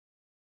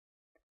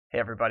Hey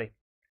everybody.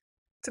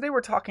 Today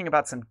we're talking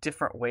about some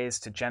different ways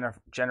to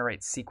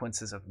generate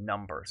sequences of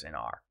numbers in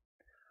R.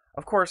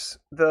 Of course,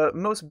 the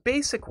most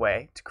basic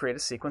way to create a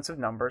sequence of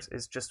numbers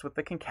is just with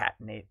the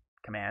concatenate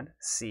command,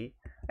 C,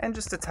 and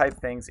just to type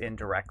things in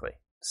directly.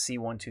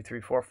 C1, 2,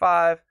 3, 4,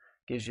 5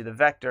 gives you the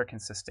vector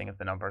consisting of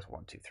the numbers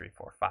 1, 2, 3,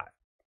 4, 5.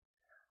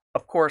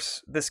 Of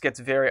course, this gets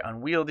very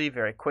unwieldy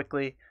very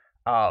quickly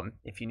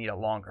if you need a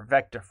longer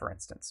vector, for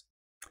instance.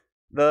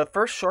 The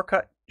first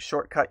shortcut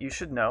you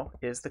should know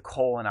is the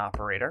colon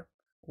operator.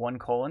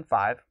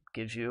 1:5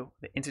 gives you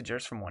the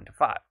integers from 1 to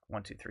 5.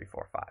 1, 2, 3,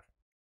 4, 5.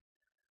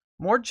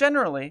 More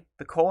generally,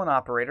 the colon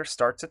operator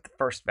starts at the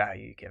first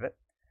value you give it,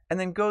 and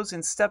then goes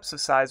in steps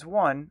of size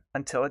 1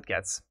 until it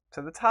gets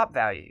to the top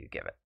value you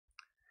give it.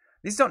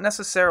 These don't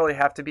necessarily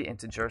have to be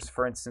integers.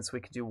 For instance, we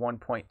could do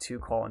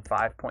 1.2 colon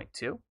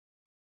 5.2.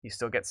 You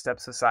still get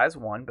steps of size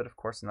 1, but of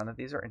course none of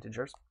these are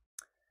integers.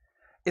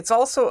 It's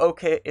also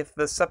okay if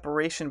the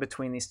separation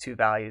between these two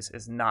values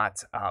is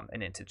not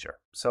an integer,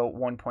 so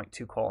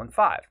 1.2 colon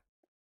 5.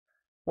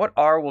 What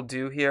R will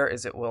do here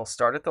is it will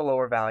start at the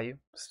lower value,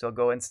 still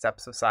go in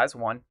steps of size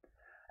 1,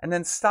 and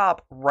then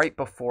stop right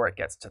before it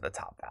gets to the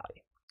top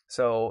value.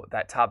 So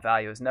that top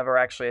value is never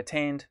actually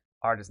attained.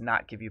 R does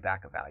not give you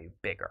back a value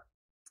bigger.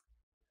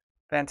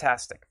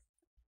 Fantastic.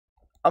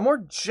 A more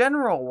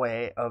general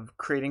way of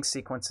creating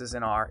sequences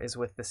in R is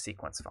with the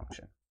sequence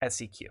function,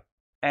 seq.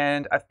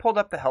 And I've pulled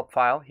up the help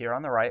file here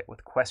on the right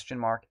with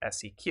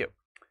 $seq.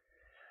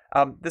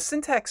 The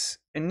syntax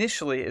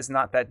initially is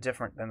not that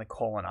different than the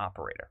colon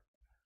operator.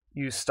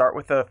 You start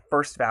with the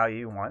first value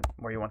you want,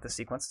 where you want the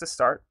sequence to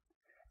start,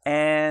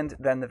 and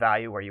then the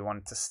value where you want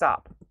it to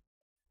stop.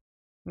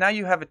 Now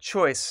you have a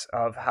choice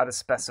of how to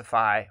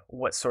specify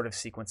what sort of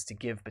sequence to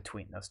give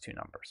between those two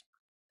numbers.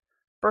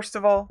 First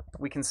of all,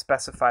 we can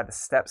specify the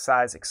step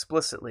size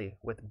explicitly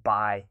with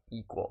by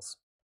equals.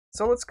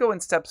 So let's go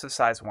in steps of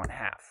size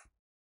 1/2.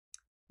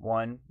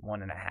 1,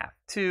 1.5,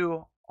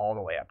 2, all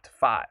the way up to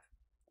 5.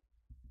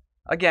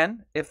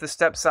 Again, if the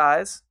step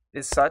size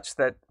is such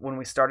that when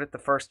we start at the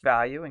first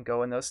value and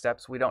go in those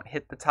steps, we don't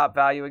hit the top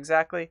value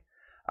exactly,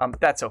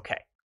 that's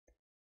okay.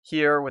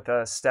 Here, with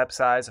a step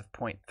size of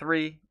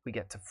 0.3, we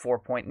get to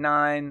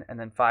 4.9 and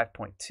then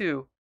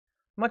 5.2.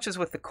 Much as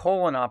with the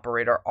colon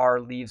operator,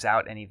 R leaves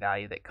out any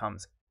value that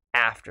comes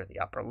after the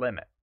upper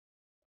limit.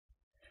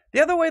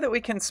 The other way that we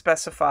can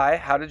specify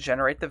how to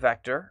generate the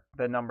vector,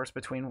 the numbers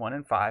between 1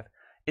 and 5,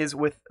 is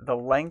with the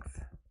length.out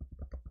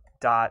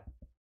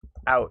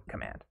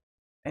command.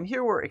 And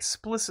here we're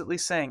explicitly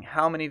saying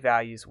how many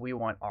values we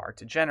want R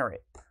to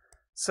generate.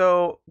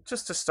 So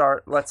just to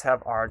start, let's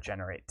have R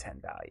generate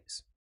 10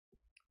 values.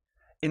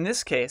 In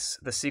this case,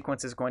 the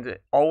sequence is going to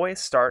always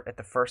start at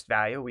the first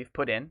value we've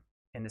put in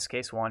this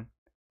case 1,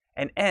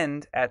 and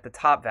end at the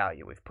top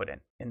value we've put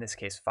in this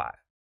case 5.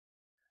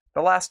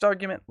 The last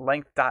argument,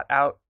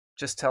 length.out,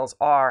 just tells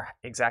R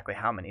exactly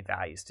how many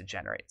values to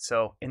generate.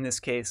 So in this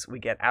case, we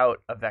get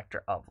out a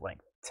vector of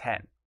length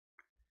 10.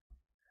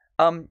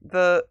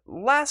 The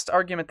last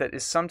argument that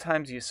is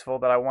sometimes useful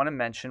that I want to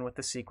mention with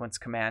the sequence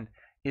command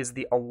is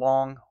the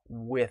along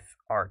with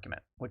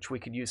argument, which we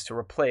could use to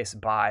replace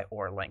by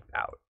or length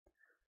out.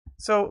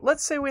 So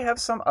let's say we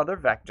have some other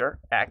vector,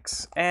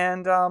 x,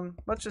 and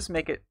let's just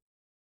make it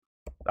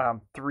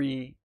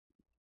 3.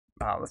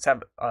 Let's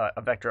have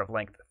a vector of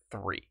length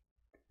 3.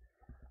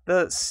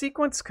 The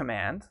sequence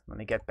command, let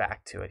me get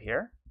back to it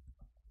here,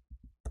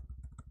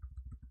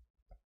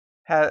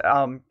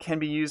 can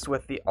be used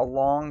with the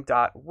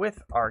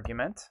along.with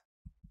argument,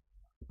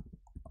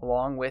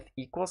 along with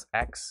equals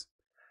x,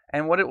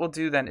 and what it will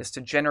do then is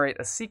to generate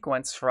a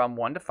sequence from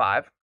 1 to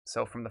 5,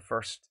 so from the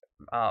first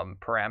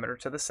parameter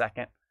to the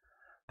second,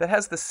 that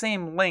has the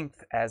same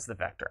length as the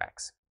vector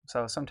x.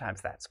 So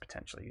sometimes that's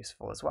potentially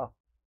useful as well.